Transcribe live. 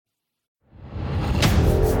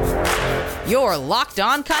Your Locked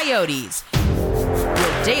On Coyotes,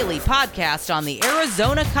 your daily podcast on the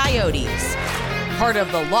Arizona Coyotes. Part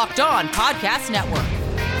of the Locked On Podcast Network,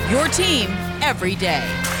 your team every day.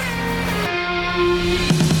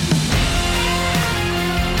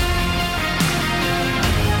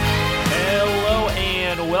 Hello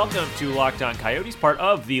and welcome to Locked On Coyotes, part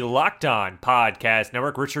of the Locked On Podcast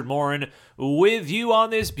Network. Richard Morin with you on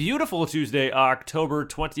this beautiful Tuesday, October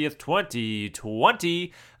 20th,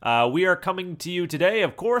 2020. We are coming to you today,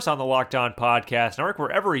 of course, on the Locked On Podcast Network,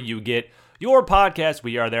 wherever you get your podcast.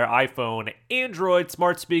 We are there, iPhone, Android,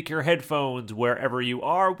 smart speaker, headphones, wherever you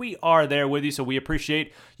are, we are there with you, so we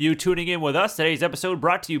appreciate you tuning in with us. Today's episode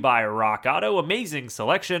brought to you by Rock Auto. Amazing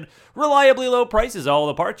selection, reliably low prices, all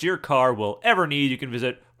the parts your car will ever need. You can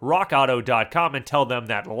visit rockauto.com and tell them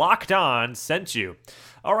that Locked On sent you.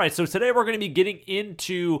 All right, so today we're going to be getting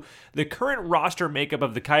into the current roster makeup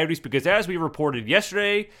of the Coyotes because as we reported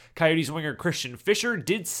yesterday, Coyotes winger Christian Fischer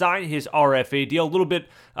did sign his RFA deal, a little bit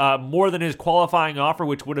more than his qualifying offer,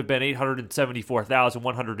 which would have been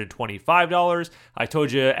 $874,125. I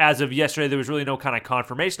told you as of yesterday there was really no kind of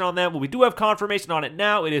confirmation on that. Well, we do have confirmation on it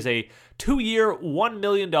now. It is a 2-year, $1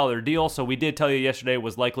 million deal, so we did tell you yesterday it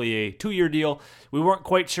was likely a 2-year deal. We weren't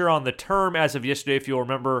quite sure on the term as of yesterday, if you'll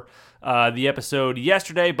remember the episode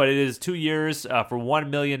yesterday, but it is 2 years for $1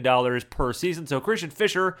 million per season. So Christian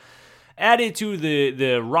Fischer added to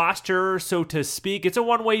the roster, so to speak. It's a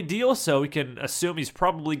one-way deal, so we can assume he's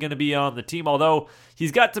probably going to be on the team, although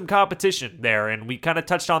he's got some competition there, and we kind of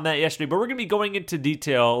touched on that yesterday, but we're going to be going into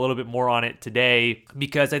detail a little bit more on it today,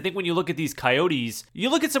 because I think when you look at these Coyotes, you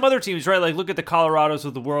look at some other teams, right? Like look at the Colorados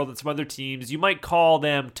of the world and some other teams, you might call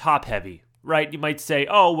them top-heavy, right? You might say,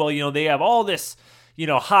 oh, well, they have all this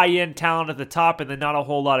high-end talent at the top and then not a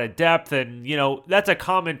whole lot of depth. And, that's a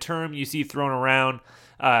common term you see thrown around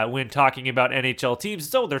when talking about NHL teams.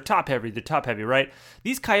 So they're top-heavy, right?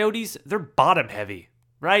 These Coyotes, they're bottom-heavy,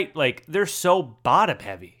 right? Like, they're so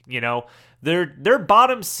bottom-heavy, Their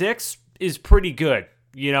bottom six is pretty good,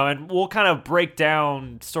 and we'll kind of break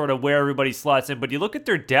down sort of where everybody slots in. But you look at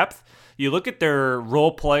their depth, you look at their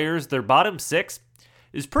role players, their bottom six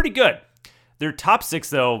is pretty good. Their top six,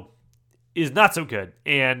 though, is not so good.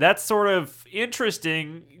 And that's sort of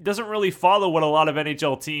interesting. It doesn't really follow what a lot of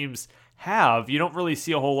NHL teams have. You don't really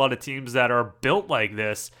see a whole lot of teams that are built like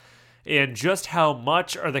this. And just how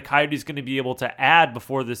much are the Coyotes going to be able to add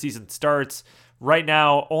before the season starts? Right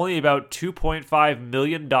now, only about $2.5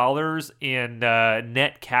 million in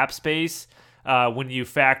net cap space when you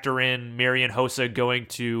factor in Marian Hossa going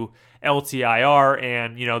to LTIR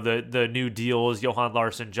and, the new deals, Johan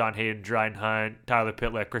Larsson, John Hayden, Dryden Hunt, Tyler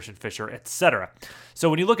Pitlick, Christian Fischer, etc. So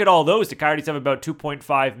when you look at all those, the Coyotes have about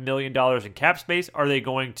 $2.5 million in cap space. Are they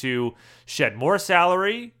going to shed more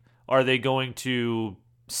salary? Are they going to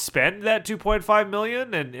spend that $2.5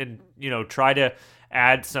 million and try to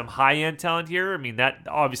add some high-end talent here? I mean, that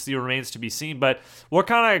obviously remains to be seen, but we'll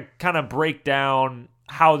kind of break down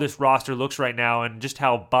how this roster looks right now and just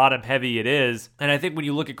how bottom heavy it is. And I think when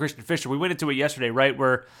you look at Christian Fischer, we went into it yesterday, right?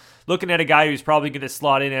 We're looking at a guy who's probably going to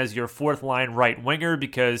slot in as your fourth line right winger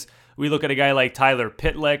because we look at a guy like Tyler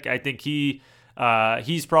Pitlick. I think he's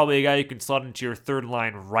probably a guy you can slot into your third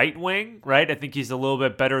line right wing, right? I think he's a little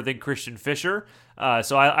bit better than Christian Fischer.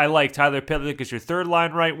 So I like Tyler Pitlick as your third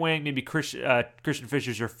line right wing. Maybe Christian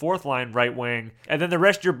Fischer's your fourth line right wing. And then the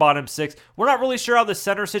rest of your bottom six. We're not really sure how the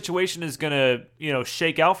center situation is going to,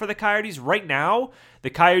 shake out for the Coyotes. Right now,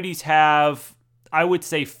 the Coyotes have, I would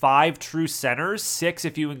say, 5 true centers, 6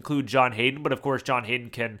 if you include John Hayden. But of course, John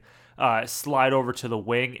Hayden can slide over to the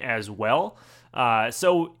wing as well.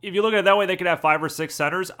 So if you look at it that way, they could have 5 or 6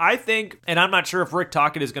 centers. I think, and I'm not sure if Rick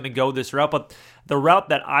Tocchet is going to go this route, but the route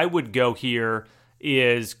that I would go here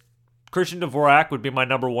is Christian Dvorak would be my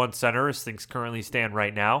number 1 center as things currently stand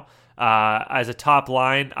right now. As a top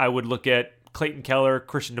line, I would look at Clayton Keller,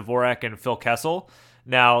 Christian Dvorak, and Phil Kessel.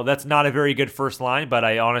 Now, that's not a very good first line, but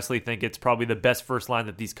I honestly think it's probably the best first line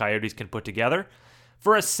that these Coyotes can put together.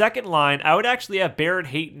 For a second line, I would actually have Barrett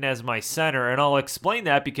Hayton as my center, and I'll explain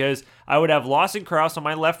that because I would have Lawson Crouse on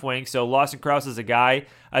my left wing, so Lawson Crouse is a guy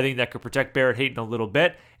I think that could protect Barrett Hayton a little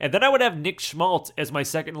bit, and then I would have Nick Schmaltz as my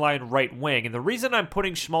second line right wing, and the reason I'm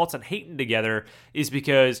putting Schmaltz and Hayton together is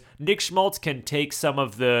because Nick Schmaltz can take some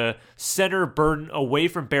of the center burden away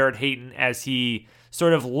from Barrett Hayton as he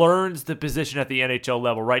sort of learns the position at the NHL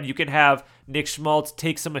level, right? You can have Nick Schmaltz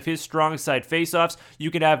take some of his strong side faceoffs. You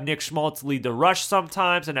can have Nick Schmaltz lead the rush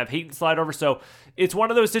sometimes and have Hayton slide over. So it's one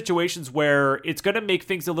of those situations where it's going to make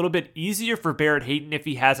things a little bit easier for Barrett Hayton if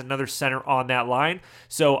he has another center on that line.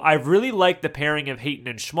 So I really like the pairing of Hayton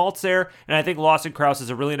and Schmaltz there, and I think Lawson Crouse is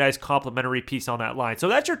a really nice complementary piece on that line. So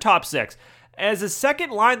that's your top six. As a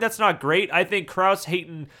second line, that's not great. I think Krause,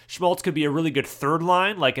 Hayton, Schmaltz could be a really good third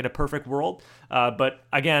line, like in a perfect world. But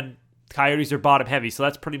again, Coyotes are bottom heavy, so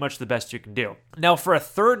that's pretty much the best you can do. Now, for a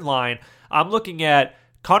third line, I'm looking at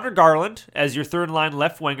Connor Garland as your third line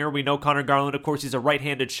left winger. We know Connor Garland, of course, he's a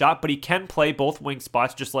right-handed shot, but he can play both wing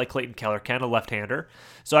spots just like Clayton Keller can, a left-hander.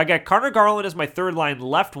 So I got Connor Garland as my third line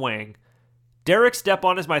left wing, Derek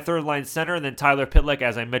Stepan is my third line center, and then Tyler Pitlick,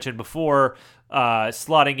 as I mentioned before,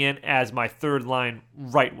 slotting in as my third line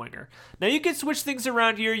right winger. Now you can switch things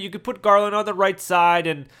around here. You could put Garland on the right side,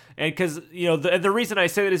 and because the reason I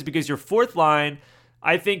say that is because your fourth line,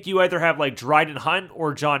 I think you either have like Dryden Hunt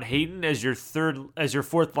or John Hayden as your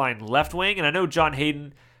fourth line left wing, and I know John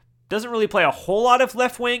Hayden doesn't really play a whole lot of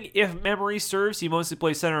left wing if memory serves. He mostly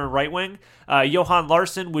plays center and right wing. Johan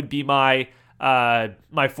Larsson would be my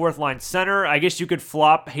fourth line center. I guess you could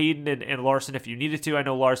flop Hayden and Larson if you needed to. I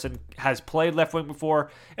know Larson has played left wing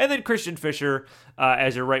before. And then Christian Fischer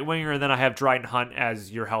as your right winger. And then I have Dryden Hunt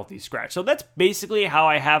as your healthy scratch. So that's basically how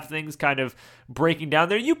I have things kind of breaking down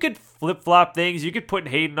there. You could flip-flop things. You could put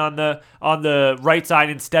Hayden on the right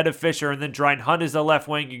side instead of Fischer, and then Dryden Hunt is the left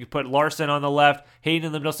wing. You could put Larson on the left, Hayden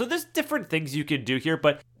in the middle. So there's different things you could do here.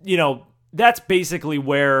 But, that's basically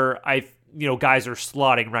where guys are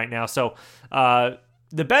slotting right now. So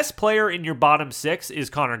the best player in your bottom six is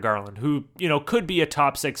Connor Garland, who, could be a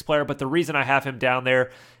top six player, but the reason I have him down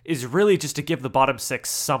there is really just to give the bottom six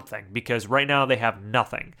something, because right now they have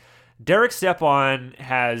nothing. Derek Stepan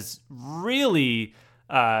has really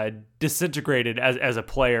disintegrated as a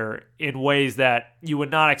player in ways that you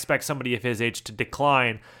would not expect somebody of his age to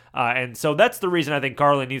decline. And so that's the reason I think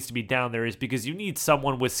Garland needs to be down there, is because you need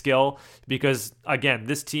someone with skill, because, again,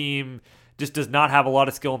 this team just does not have a lot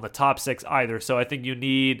of skill in the top six either. So I think you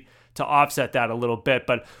need to offset that a little bit.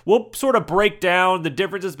 But we'll sort of break down the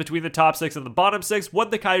differences between the top six and the bottom six, what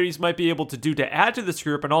the Coyotes might be able to do to add to this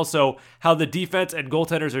group, and also how the defense and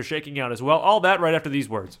goaltenders are shaking out as well. All that right after these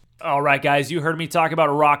words. All right, guys, you heard me talk about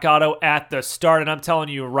Rock Auto at the start, and I'm telling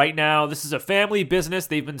you right now, this is a family business.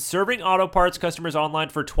 They've been serving auto parts customers online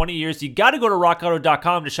for 20 years. You got to go to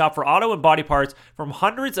rockauto.com to shop for auto and body parts from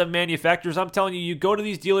hundreds of manufacturers. I'm telling you, you go to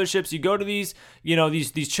these dealerships, you go to these,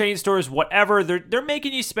 these chain stores, whatever, they're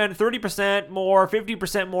making you spend 30% more,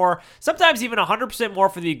 50% more, sometimes even 100% more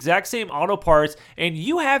for the exact same auto parts, and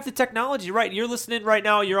you have the technology, right? You're listening right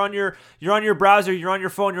now, you're on your browser, you're on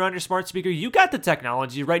your phone, you're on your smart speaker, you got the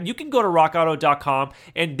technology, right? You can go to rockauto.com,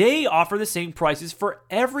 and they offer the same prices for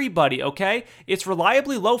everybody, okay? It's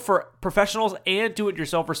reliably low for professionals and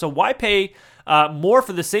do-it-yourselfers, so why pay more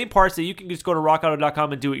for the same parts that you can just go to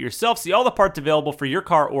rockauto.com and do it yourself? See all the parts available for your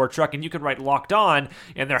car or truck, and you can write Locked On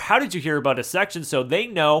in their How Did You Hear About Us section, so they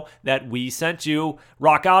know that we sent you.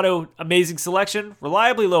 Rock Auto, amazing selection,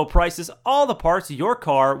 reliably low prices, all the parts your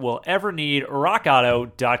car will ever need.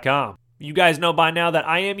 rockauto.com. You guys know by now that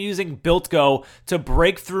I am using Built Go to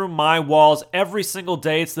break through my walls every single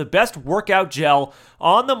day. It's the best workout gel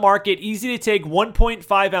on the market. Easy to take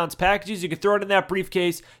 1.5 ounce packages. You can throw it in that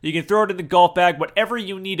briefcase. You can throw it in the golf bag, whatever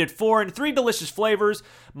you need it for. And 3 delicious flavors.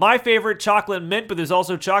 My favorite, chocolate mint, but there's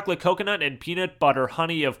also chocolate coconut and peanut butter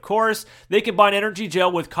honey, of course. They combine energy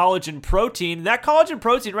gel with collagen protein. That collagen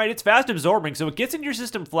protein, right, it's fast absorbing, so it gets into your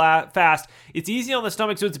system fast. It's easy on the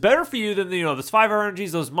stomach, so it's better for you than, those 5-hour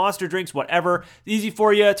energies, those monster drinks, whatever. It's easy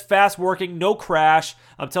for you. It's fast working, no crash.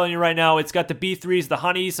 I'm telling you right now, it's got the B3s, the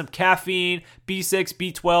honey, some caffeine, B6,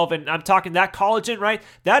 B12, and I'm talking that collagen, right?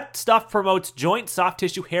 That stuff promotes joint, soft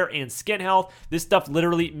tissue, hair, and skin health. This stuff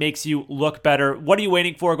literally makes you look better. What are you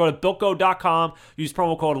waiting for? Go to BuiltGo.com, use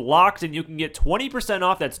promo code LOCKED, and you can get 20%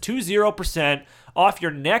 off. That's 20% off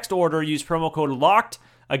your next order. Use promo code LOCKED.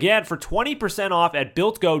 Again, for 20% off at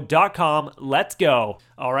BuiltGo.com. Let's go.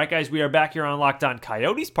 All right, guys, we are back here on Locked On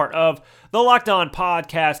Coyotes, part of the Locked On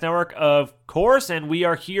Podcast Network, of course, and we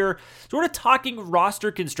are here sort of talking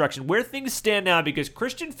roster construction, where things stand now, because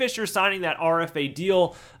Christian Fischer signing that RFA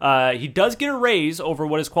deal, he does get a raise over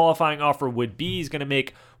what his qualifying offer would be. He's going to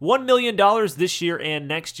make $1 million this year and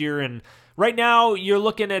next year, and right now you're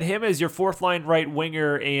looking at him as your fourth-line right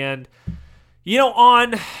winger, and,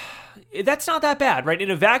 that's not that bad, right?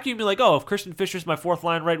 In a vacuum, you're like, if Christian Fischer's my fourth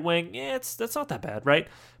line right wing, that's not that bad, right?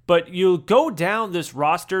 But you go down this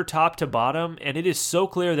roster top to bottom, and it is so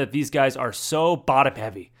clear that these guys are so bottom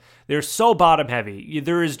heavy. They're so bottom heavy.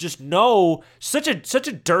 There is just such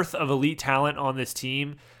a dearth of elite talent on this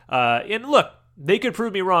team. And look, they could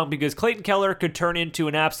prove me wrong, because Clayton Keller could turn into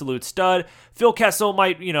an absolute stud. Phil Kessel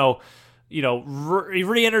might,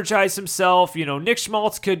 re-energize himself. Nick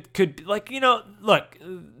Schmaltz could look,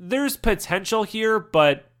 there's potential here,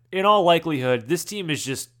 but in all likelihood, this team is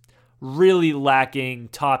just really lacking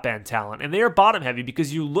top end talent. And they are bottom heavy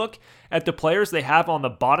because you look at the players they have on the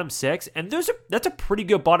bottom six, and that's a pretty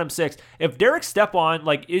good bottom six. If Derek Stepan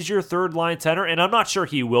is your third line center, and I'm not sure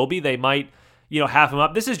he will be, they might, have him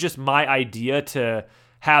up. This is just my idea to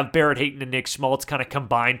have Barrett Hayton and Nick Schmaltz kind of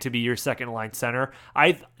combined to be your second line center.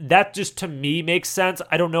 That just to me makes sense.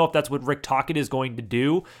 I don't know if that's what Rick Tocchet is going to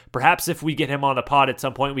do. Perhaps if we get him on the pod at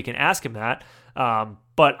some point, we can ask him that.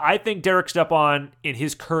 But I think Derek Stepan in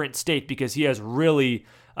his current state, because he has really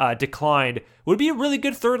declined, would be a really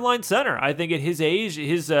good third line center. I think at his age, at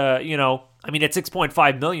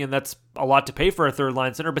 $6.5 million, that's a lot to pay for a third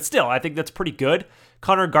line center, but still, I think that's pretty good.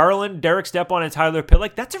 Connor Garland, Derek Stepan, and Tyler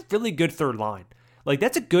Pitlick, that's a really good third line.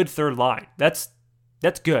 That's a good third line. That's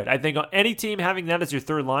good. I think any team having that as your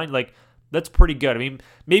third line, that's pretty good. I mean,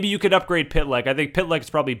 maybe you could upgrade Pitlick. I think Pitlick is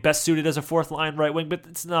probably best suited as a fourth line right wing, but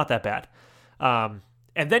it's not that bad.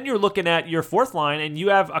 And then you're looking at your fourth line, and you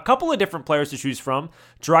have a couple of different players to choose from.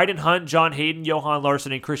 Dryden Hunt, John Hayden, Johan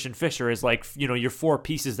Larsson, and Christian Fischer is your four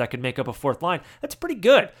pieces that can make up a fourth line. That's pretty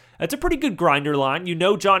good. That's a pretty good grinder line.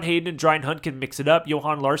 John Hayden and Dryden Hunt can mix it up.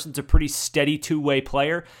 Johan Larsson's a pretty steady two-way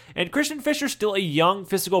player. And Christian Fischer's still a young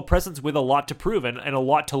physical presence with a lot to prove and a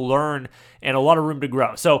lot to learn and a lot of room to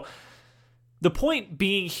grow. So the point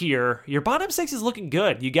being here, your bottom six is looking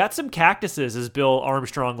good. You got some cactuses, as Bill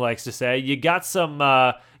Armstrong likes to say. You got some,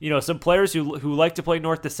 some players who like to play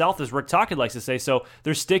north to south, as Rick Tocchet likes to say. So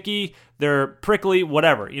they're sticky, they're prickly,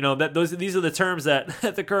 whatever. These are the terms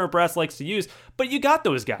that the current brass likes to use. But you got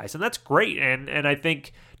those guys, and that's great. And I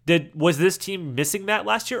think was this team missing that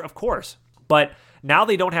last year? Of course. But now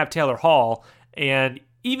they don't have Taylor Hall, and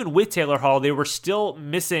even with Taylor Hall, they were still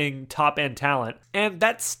missing top-end talent. And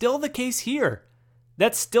that's still the case here.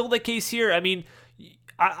 I mean,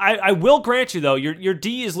 I will grant you, though, your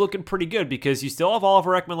D is looking pretty good because you still have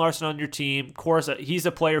Oliver Ekman-Larsson on your team. Of course, he's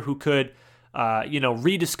a player who could,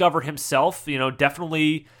 rediscover himself.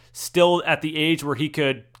 Definitely still at the age where he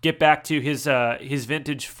could get back to his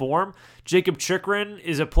vintage form. Jacob Chychrun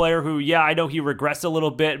is a player who, I know he regressed a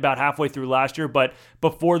little bit about halfway through last year, but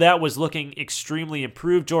before that was looking extremely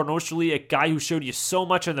improved. Jordan Oesterle, a guy who showed you so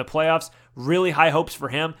much in the playoffs, really high hopes for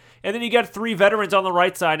him. And then you got three veterans on the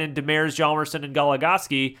right side in Demers, Hjalmarsson, and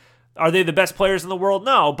Goligoski. Are they the best players in the world?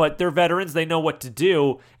 No, but they're veterans. They know what to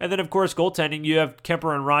do. And then, of course, goaltending, you have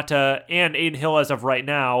Kemper and Ratta and Aiden Hill as of right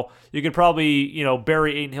now. You could probably,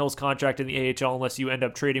 bury Aiden Hill's contract in the AHL unless you end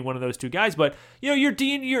up trading one of those two guys. But, your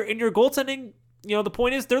D and your goaltending, the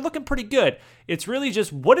point is they're looking pretty good. It's really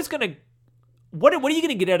just what are you going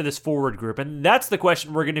to get out of this forward group? And that's the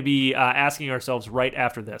question we're going to be asking ourselves right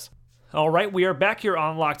after this. All right, we are back here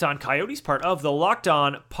on Locked On Coyotes, part of the Locked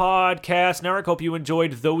On Podcast Network. Hope you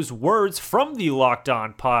enjoyed those words from the Locked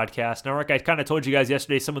On Podcast Network. I kind of told you guys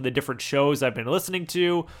yesterday some of the different shows I've been listening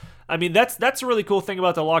to. I mean, that's a really cool thing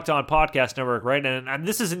about the Locked On Podcast Network, right? And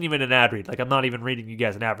this isn't even an ad read. I'm not even reading you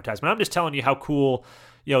guys an advertisement. I'm just telling you how cool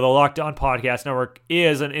the Locked On Podcast Network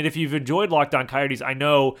is. And if you've enjoyed Locked On Coyotes, I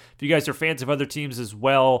know if you guys are fans of other teams as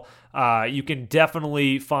well, you can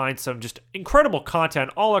definitely find some just incredible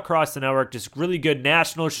content all across the network. Just really good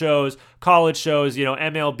national shows, college shows,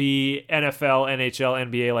 MLB, NFL, NHL,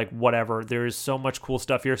 NBA, whatever. There is so much cool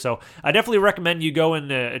stuff here. So I definitely recommend you go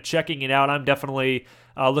and checking it out. I'm definitely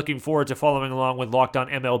looking forward to following along with Locked On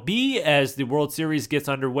MLB as the World Series gets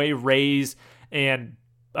underway. Rays and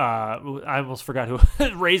I almost forgot who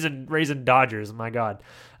Rays and Dodgers. My God.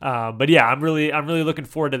 But yeah, I'm really looking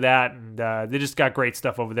forward to that. And they just got great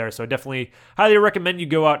stuff over there. So I definitely highly recommend you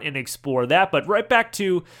go out and explore that. But right back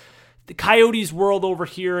to the Coyotes world over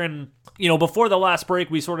here. And, before the last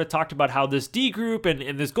break, we sort of talked about how this D group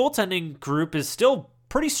and this goaltending group is still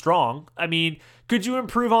pretty strong. I mean, could you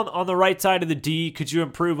improve on the right side of the D? Could you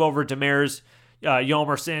improve over Demers,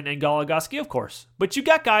 Hjalmarsson, and Goligoski? Of course. But you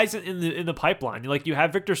got guys in the pipeline. You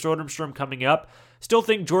have Victor Soderstrom coming up. Still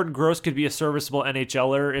think Jordan Gross could be a serviceable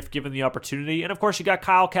NHLer if given the opportunity. And of course, you got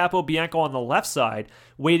Kyle Capobianco on the left side,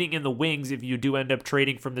 waiting in the wings if you do end up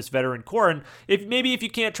trading from this veteran core. And if you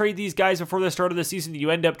can't trade these guys before the start of the season,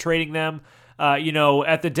 you end up trading them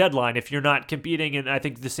at the deadline if you're not competing. And I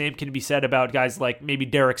think the same can be said about guys like maybe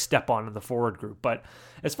Derek Stepan in the forward group. But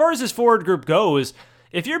as far as this forward group goes,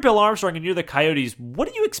 if you're Bill Armstrong and you're the Coyotes, what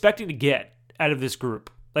are you expecting to get out of this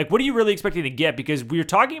group? What are you really expecting to get? Because we're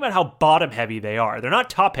talking about how bottom heavy they are. They're not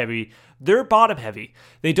top heavy. They're bottom heavy.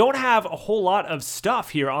 They don't have a whole lot of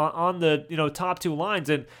stuff here on the top two lines.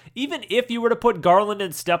 And even if you were to put Garland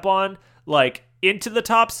and Stepan into the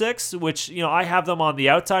top six, which I have them on the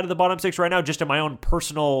outside of the bottom six right now, just in my own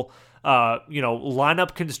personal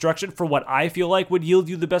lineup construction for what I feel like would yield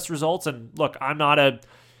you the best results. And look, I'm not a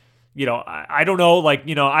I don't know,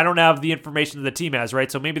 I don't have the information that the team has, right?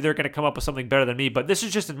 So maybe they're going to come up with something better than me, but this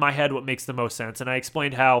is just in my head what makes the most sense. And I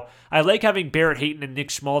explained how I like having Barrett Hayton and Nick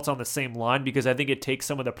Schmaltz on the same line because I think it takes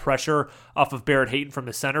some of the pressure off of Barrett Hayton from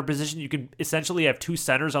the center position. You can essentially have two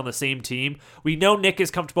centers on the same team. We know Nick is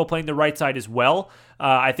comfortable playing the right side as well.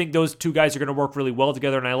 I think those two guys are going to work really well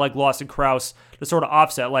together, and I like Lawson Crouse to sort of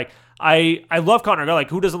offset. I love Connor Garland.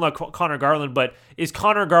 Who doesn't love Connor Garland? But is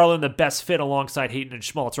Connor Garland the best fit alongside Hayton and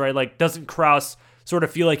Schmaltz, right? Doesn't Crouse sort of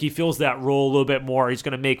feel like he feels that role a little bit more? He's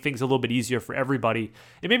going to make things a little bit easier for everybody.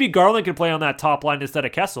 And maybe Garland can play on that top line instead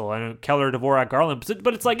of Kessel. I know Keller, Dvorak, Garland.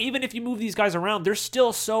 But it's even if you move these guys around, they're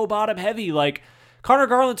still so bottom heavy. Connor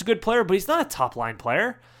Garland's a good player, but he's not a top line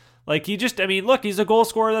player. Look, he's a goal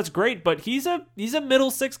scorer. That's great, but he's a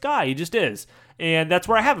middle six guy. He just is. And that's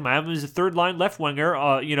where I have him. I have him as a third line left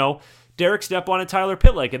winger, Derek Stepan and Tyler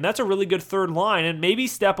Pitlick. And that's a really good third line. And maybe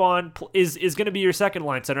Stepan is going to be your second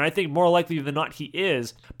line center. I think more likely than not he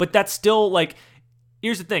is. But that's still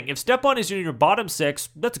here's the thing. If Stepan is in your bottom six,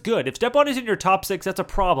 that's good. If Stepan is in your top six, that's a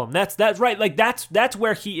problem. That's right. That's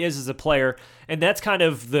where he is as a player. And that's kind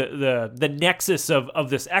of the nexus of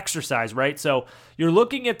this exercise, right? So you're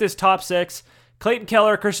looking at this top six, Clayton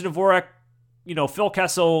Keller, Christian Dvorak, Phil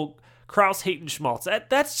Kessel, Crouse, Hayton, Schmaltz.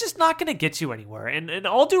 That's just not going to get you anywhere. And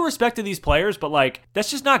all due respect to these players, but that's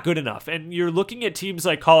just not good enough. And you're looking at teams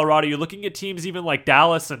like Colorado. You're looking at teams even like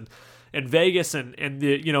Dallas and Vegas and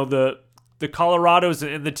the Colorados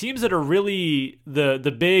and the teams that are really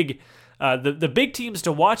the big teams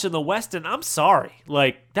to watch in the West. And I'm sorry,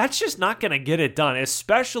 that's just not going to get it done,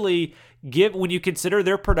 especially when you consider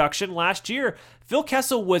their production last year. Phil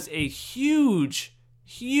Kessel was a huge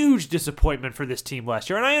disappointment for this team last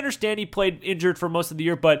year. And I understand he played injured for most of the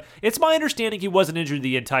year, but it's my understanding he wasn't injured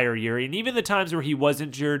the entire year. And even the times where he was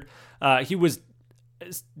injured, he was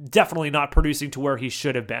definitely not producing to where he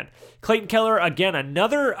should have been. Clayton Keller, again,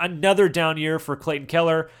 another down year for Clayton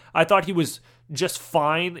Keller. I thought he was just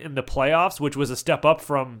fine in the playoffs, which was a step up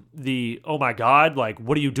from the, oh my God,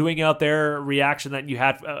 what are you doing out there reaction that you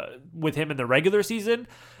had with him in the regular season.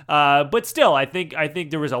 But still, I think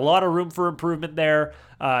there was a lot of room for improvement there.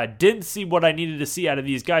 Didn't see what I needed to see out of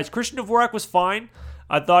these guys. Christian Dvorak was fine.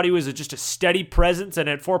 I thought he was just a steady presence, and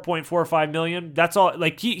at $4.45 million, that's all.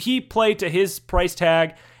 He played to his price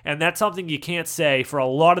tag, and that's something you can't say for a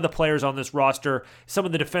lot of the players on this roster, some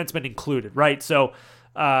of the defensemen included, right? So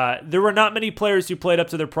there were not many players who played up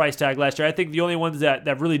to their price tag last year. I think the only ones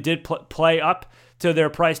that really did play up to their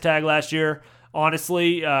price tag last year,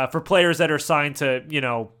 honestly, for players that are signed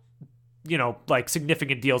to,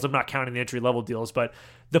 significant deals. I'm not counting the entry-level deals, but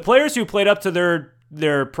the players who played up to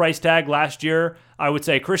their price tag last year, I would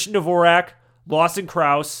say Christian Dvorak, Lawson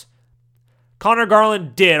Crouse, Connor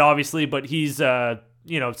Garland did, obviously, but he's, signed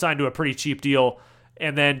to a pretty cheap deal,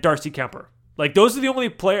 and then Darcy Kemper. Those are the only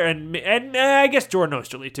player, and I guess Jordan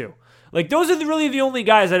Oesterle, too. Those are really the only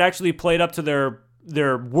guys that actually played up to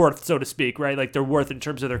their worth, so to speak, right? Their worth in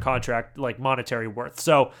terms of their contract, monetary worth.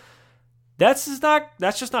 So that's just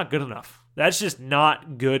not good enough. That's just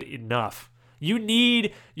not good enough. You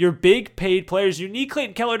need your big paid players. You need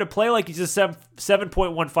Clayton Keller to play like he's a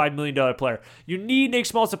 $7.15 million player. You need Nick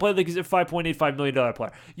Schmaltz to play like he's a $5.85 million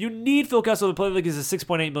player. You need Phil Kessel to play like he's a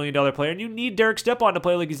 $6.8 million player. And you need Derek Stepan to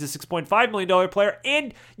play like he's a $6.5 million player.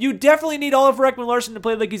 And you definitely need Oliver Ekman-Larsson to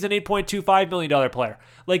play like he's an $8.25 million player.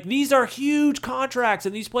 These are huge contracts,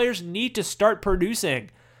 and these players need to start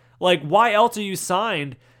producing. Why else are you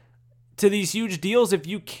signed to these huge deals if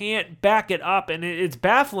you can't back it up? And it's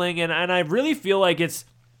baffling, and I really feel like it's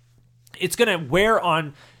going to wear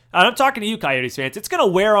on, and I'm talking to you Coyotes fans, it's going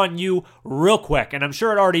to wear on you real quick, and I'm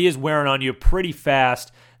sure it already is wearing on you pretty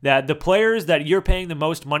fast, that the players that you're paying the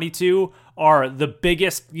most money to are the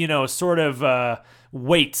biggest,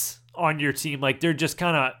 weights on your team. They're just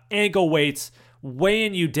kind of ankle weights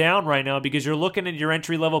weighing you down right now, because you're looking at your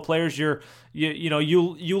entry-level players. You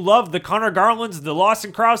love the Connor Garlands, the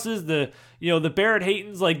Lawson Crouses, the Barrett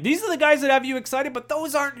Haytons. These are the guys that have you excited, but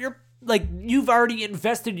those aren't your, you've already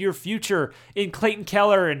invested your future in Clayton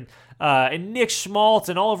Keller and Nick Schmaltz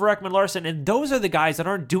and Oliver Ekman-Larsson, and those are the guys that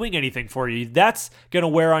aren't doing anything for you. That's going to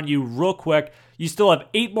wear on you real quick. You still have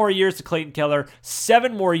 8 more years to Clayton Keller,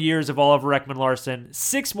 7 more years of Oliver Ekman-Larsson,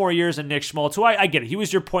 6 more years of Nick Schmaltz, who I get it. He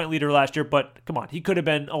was your point leader last year, but come on, he could have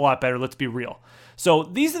been a lot better. Let's be real. So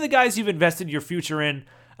these are the guys you've invested your future in.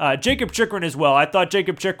 Jacob Chychrun as well. I thought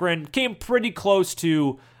Jacob Chychrun came pretty close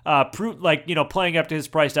to playing up to his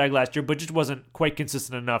price tag last year, but just wasn't quite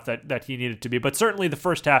consistent enough that he needed to be. But certainly the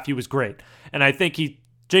first half he was great, and I think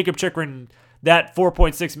Jacob Chychrun, that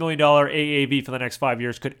 $4.6 million AAV for the next 5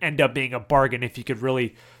 years could end up being a bargain if he could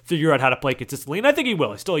really figure out how to play consistently. And I think he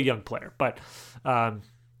will. He's still a young player. But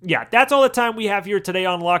yeah, that's all the time we have here today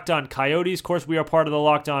on Locked On Coyotes. Of course, we are part of the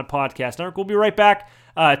Locked On Podcast Network. We'll be right back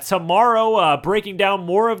tomorrow breaking down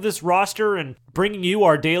more of this roster and bringing you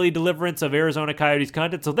our daily deliverance of Arizona Coyotes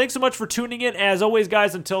content. So thanks so much for tuning in. As always,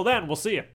 guys, until then, we'll see you.